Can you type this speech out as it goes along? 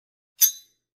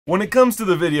When it comes to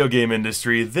the video game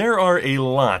industry, there are a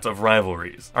lot of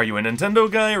rivalries. Are you a Nintendo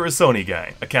guy or a Sony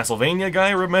guy? A Castlevania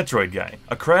guy or a Metroid guy?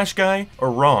 A Crash guy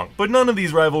or wrong? But none of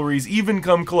these rivalries even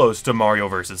come close to Mario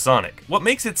vs. Sonic. What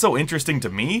makes it so interesting to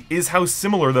me is how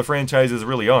similar the franchises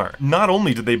really are. Not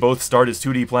only did they both start as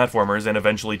 2D platformers and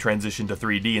eventually transition to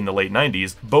 3D in the late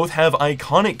 90s, both have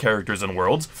iconic characters and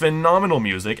worlds, phenomenal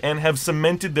music, and have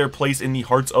cemented their place in the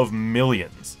hearts of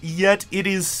millions. Yet it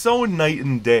is so night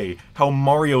and day how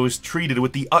Mario is treated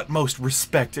with the utmost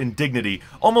respect and dignity,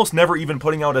 almost never even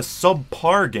putting out a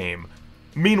subpar game.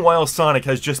 Meanwhile, Sonic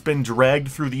has just been dragged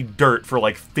through the dirt for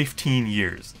like 15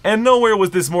 years. And nowhere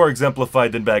was this more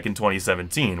exemplified than back in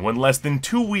 2017, when less than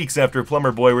 2 weeks after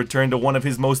Plumber Boy returned to one of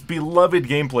his most beloved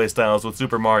gameplay styles with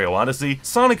Super Mario Odyssey,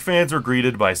 Sonic fans were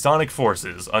greeted by Sonic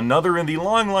Forces, another in the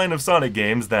long line of Sonic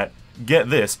games that, get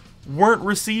this, weren't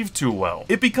received too well.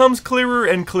 It becomes clearer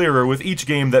and clearer with each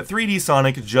game that 3D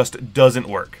Sonic just doesn't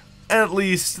work. At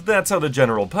least, that's how the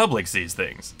general public sees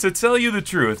things. To tell you the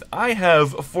truth, I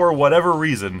have, for whatever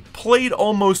reason, played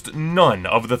almost none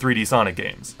of the 3D Sonic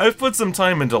games. I've put some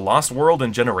time into Lost World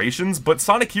and Generations, but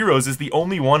Sonic Heroes is the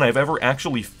only one I've ever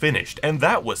actually finished, and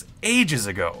that was ages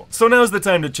ago. So now's the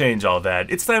time to change all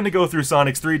that. It's time to go through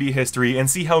Sonic's 3D history and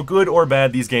see how good or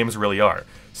bad these games really are.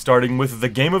 Starting with the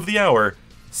game of the hour,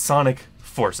 Sonic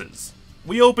Forces.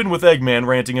 We open with Eggman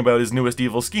ranting about his newest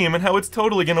evil scheme and how it's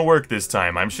totally gonna work this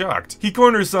time. I'm shocked. He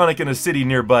corners Sonic in a city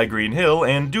nearby Green Hill,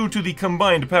 and due to the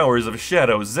combined powers of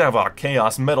Shadow, Zavok,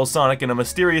 Chaos, Metal Sonic, and a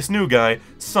mysterious new guy,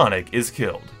 Sonic is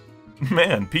killed.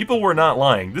 Man, people were not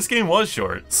lying. This game was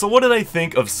short. So what did I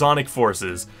think of Sonic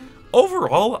Forces?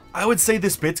 Overall, I would say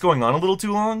this bit's going on a little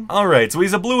too long. Alright, so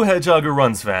he's a blue hedgehog who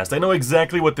runs fast. I know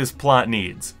exactly what this plot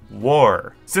needs.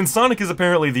 War. Since Sonic is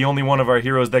apparently the only one of our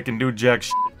heroes that can do jack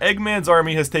shit, Eggman's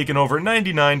army has taken over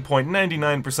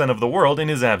 99.99% of the world in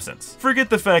his absence. Forget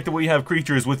the fact that we have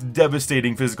creatures with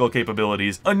devastating physical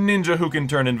capabilities, a ninja who can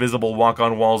turn invisible, walk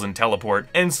on walls, and teleport,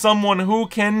 and someone who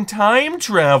can time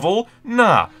travel?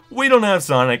 Nah, we don't have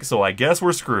Sonic, so I guess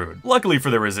we're screwed. Luckily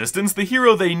for the Resistance, the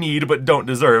hero they need but don't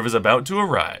deserve is about to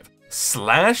arrive.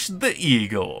 Slash the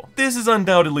Eagle. This is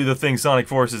undoubtedly the thing Sonic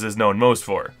Forces is known most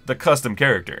for, the custom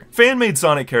character. Fan-made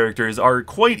Sonic characters are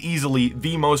quite easily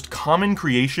the most common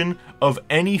creation of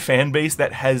any fanbase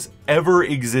that has ever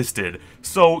existed,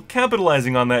 so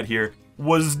capitalizing on that here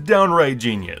was downright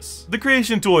genius. The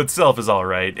creation tool itself is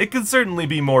alright, it could certainly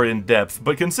be more in-depth,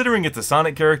 but considering it's a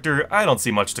Sonic character, I don't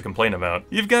see much to complain about.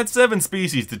 You've got 7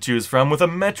 species to choose from with a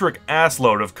metric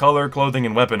assload of color, clothing,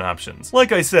 and weapon options.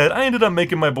 Like I said, I ended up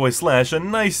making my boy Slash a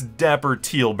nice dapper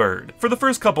teal bird. For the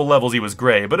first couple levels he was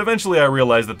gray, but eventually I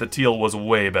realized that the teal was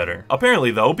way better.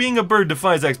 Apparently though, being a bird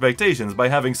defies expectations by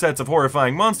having sets of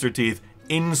horrifying monster teeth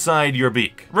inside your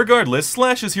beak. Regardless,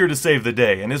 Slash is here to save the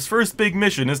day, and his first big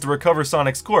mission is to recover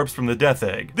Sonic's corpse from the Death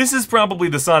Egg. This is probably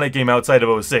the Sonic game outside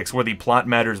of 06 where the plot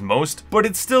matters most, but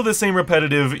it's still the same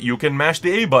repetitive, you can mash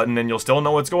the A button and you'll still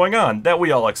know what's going on, that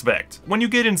we all expect. When you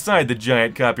get inside the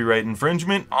giant copyright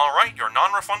infringement, "Alright, your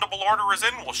non-refundable order is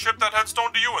in, we'll ship that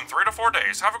headstone to you in 3 to 4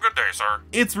 days, have a good day, sir."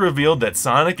 It's revealed that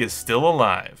Sonic is still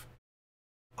alive.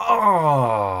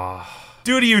 Oh.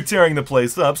 Due to you tearing the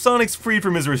place up, Sonic's freed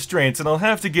from his restraints and I'll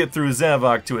have to get through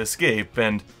Zavok to escape,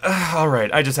 and...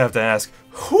 alright, I just have to ask,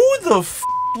 who the f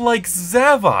likes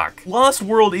Zavok? Lost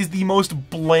World is the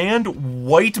most bland,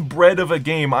 white bread of a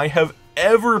game I have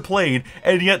ever played,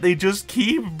 and yet they just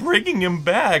keep bringing him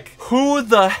back. Who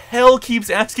the hell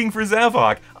keeps asking for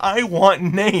Zavok? I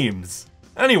want names.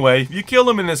 Anyway, you kill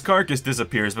him and his carcass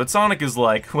disappears, but Sonic is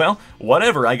like, well,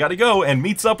 whatever, I gotta go, and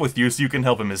meets up with you so you can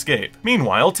help him escape.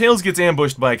 Meanwhile, Tails gets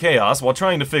ambushed by Chaos while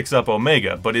trying to fix up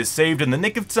Omega, but is saved in the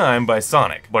nick of time by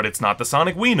Sonic. But it's not the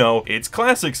Sonic we know, it's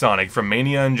classic Sonic from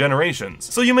Mania and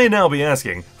Generations. So you may now be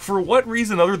asking, for what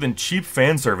reason other than cheap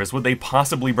fan service would they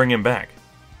possibly bring him back?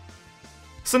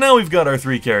 So now we've got our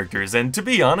 3 characters, and to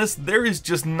be honest, there is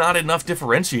just not enough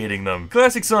differentiating them.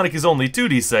 Classic Sonic is only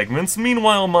 2D segments,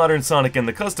 meanwhile modern Sonic and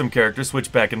the custom character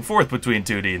switch back and forth between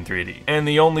 2D and 3D. And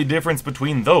the only difference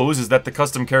between those is that the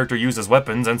custom character uses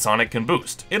weapons and Sonic can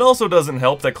boost. It also doesn't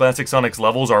help that Classic Sonic's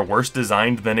levels are worse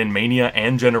designed than in Mania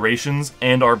and Generations,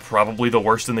 and are probably the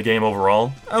worst in the game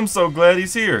overall. I'm so glad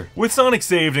he's here. With Sonic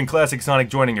saved and Classic Sonic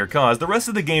joining your cause, the rest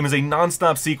of the game is a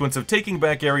non-stop sequence of taking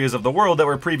back areas of the world that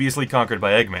were previously conquered by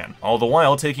by Eggman, all the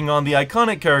while taking on the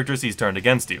iconic characters he's turned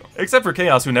against you. Except for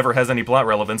Chaos, who never has any plot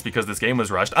relevance because this game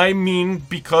was rushed. I mean,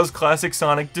 because classic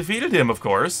Sonic defeated him, of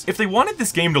course. If they wanted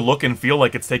this game to look and feel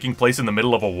like it's taking place in the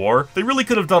middle of a war, they really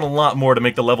could have done a lot more to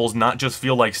make the levels not just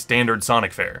feel like standard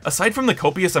Sonic fare. Aside from the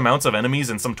copious amounts of enemies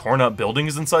and some torn up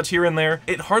buildings and such here and there,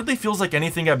 it hardly feels like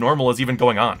anything abnormal is even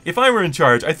going on. If I were in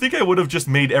charge, I think I would have just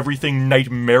made everything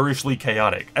nightmarishly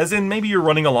chaotic. As in, maybe you're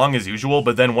running along as usual,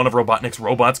 but then one of Robotnik's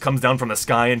robots comes down from the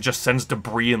sky and just sends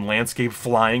debris and landscape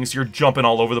flying, so you're jumping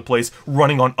all over the place,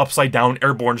 running on upside down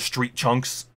airborne street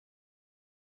chunks.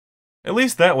 At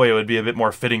least that way it would be a bit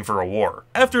more fitting for a war.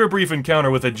 After a brief encounter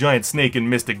with a giant snake in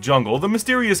Mystic Jungle, the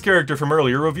mysterious character from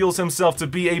earlier reveals himself to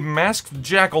be a masked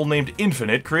jackal named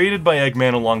Infinite, created by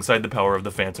Eggman alongside the power of the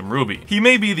Phantom Ruby. He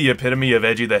may be the epitome of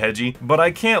edgy the hedgy, but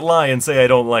I can't lie and say I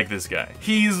don't like this guy.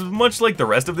 He's, much like the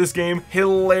rest of this game,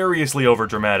 hilariously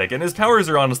overdramatic, and his powers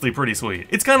are honestly pretty sweet.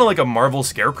 It's kinda like a Marvel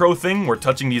Scarecrow thing, where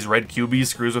touching these red cubies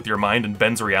screws with your mind and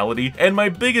bends reality, and my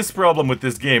biggest problem with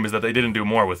this game is that they didn't do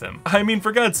more with him. I mean,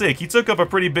 for God's sake, he took up a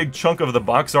pretty big chunk of the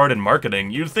box art and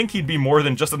marketing. You'd think he'd be more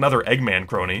than just another Eggman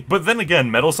crony. But then again,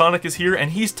 Metal Sonic is here,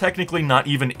 and he's technically not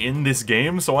even in this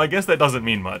game, so I guess that doesn't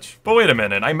mean much. But wait a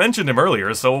minute, I mentioned him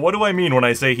earlier, so what do I mean when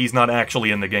I say he's not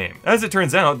actually in the game? As it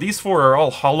turns out, these four are all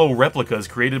hollow replicas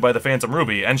created by the Phantom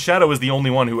Ruby, and Shadow is the only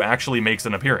one who actually makes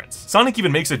an appearance. Sonic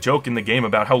even makes a joke in the game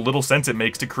about how little sense it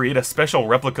makes to create a special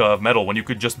replica of Metal when you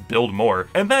could just build more,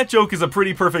 and that joke is a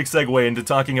pretty perfect segue into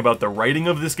talking about the writing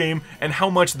of this game and how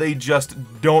much they just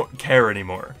don't care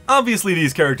anymore. Obviously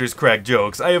these characters crack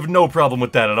jokes, I have no problem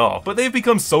with that at all, but they've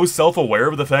become so self-aware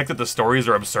of the fact that the stories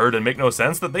are absurd and make no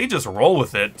sense that they just roll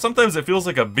with it. Sometimes it feels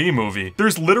like a B-movie.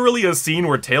 There's literally a scene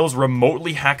where Tails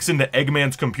remotely hacks into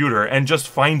Eggman's computer and just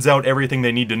finds out everything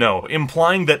they need to know,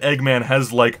 implying that Eggman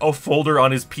has like a folder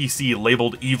on his PC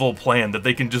labeled Evil Plan that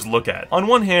they can just look at. On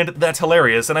one hand, that's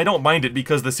hilarious, and I don't mind it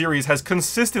because the series has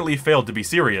consistently failed to be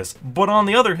serious, but on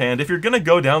the other hand, if you're gonna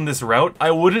go down this route,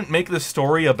 I wouldn't make the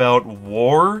story about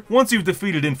war. Once you've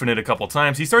defeated Infinite a couple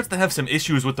times, he starts to have some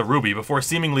issues with the Ruby before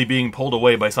seemingly being pulled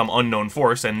away by some unknown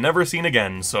force and never seen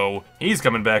again, so he's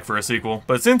coming back for a sequel.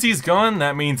 But since he's gone,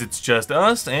 that means it's just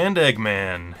us and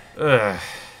Eggman. Ugh.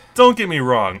 Don't get me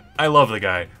wrong, I love the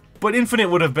guy, but Infinite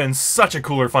would have been such a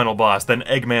cooler final boss than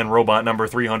Eggman Robot number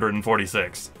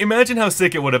 346. Imagine how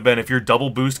sick it would have been if your double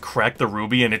boost cracked the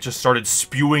Ruby and it just started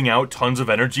spewing out tons of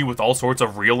energy with all sorts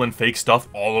of real and fake stuff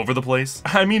all over the place.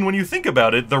 I mean, when you think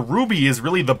about it, the Ruby is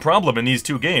really the problem in these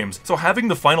two games, so having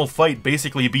the final fight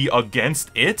basically be against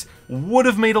it would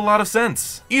have made a lot of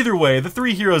sense. Either way, the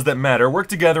three heroes that matter work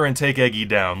together and take Eggy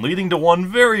down, leading to one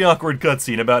very awkward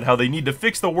cutscene about how they need to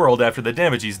fix the world after the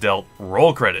damage he's dealt.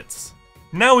 Roll credits.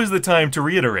 Now is the time to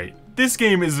reiterate. This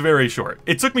game is very short.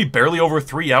 It took me barely over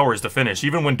 3 hours to finish,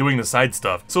 even when doing the side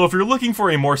stuff, so if you're looking for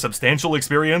a more substantial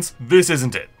experience, this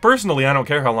isn't it. Personally, I don't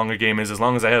care how long a game is as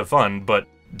long as I have fun, but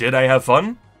did I have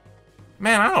fun?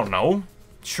 Man, I don't know.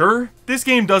 Sure, this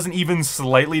game doesn't even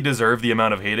slightly deserve the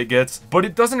amount of hate it gets, but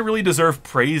it doesn't really deserve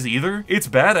praise either. Its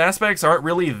bad aspects aren't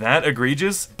really that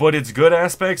egregious, but its good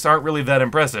aspects aren't really that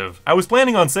impressive. I was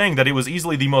planning on saying that it was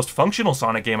easily the most functional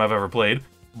Sonic game I've ever played,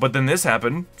 but then this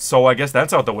happened, so I guess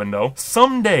that's out the window.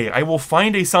 Someday I will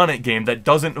find a Sonic game that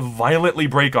doesn't violently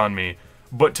break on me,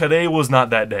 but today was not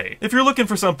that day. If you're looking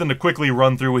for something to quickly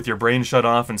run through with your brain shut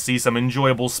off and see some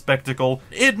enjoyable spectacle,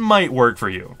 it might work for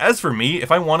you. As for me,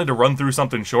 if I wanted to run through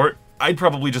something short, I'd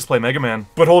probably just play Mega Man.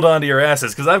 But hold on to your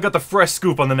asses, because I've got the fresh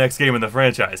scoop on the next game in the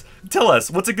franchise. Tell us,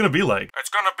 what's it gonna be like? It's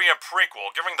gonna be a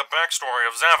prequel, giving the backstory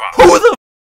of Zava. Who the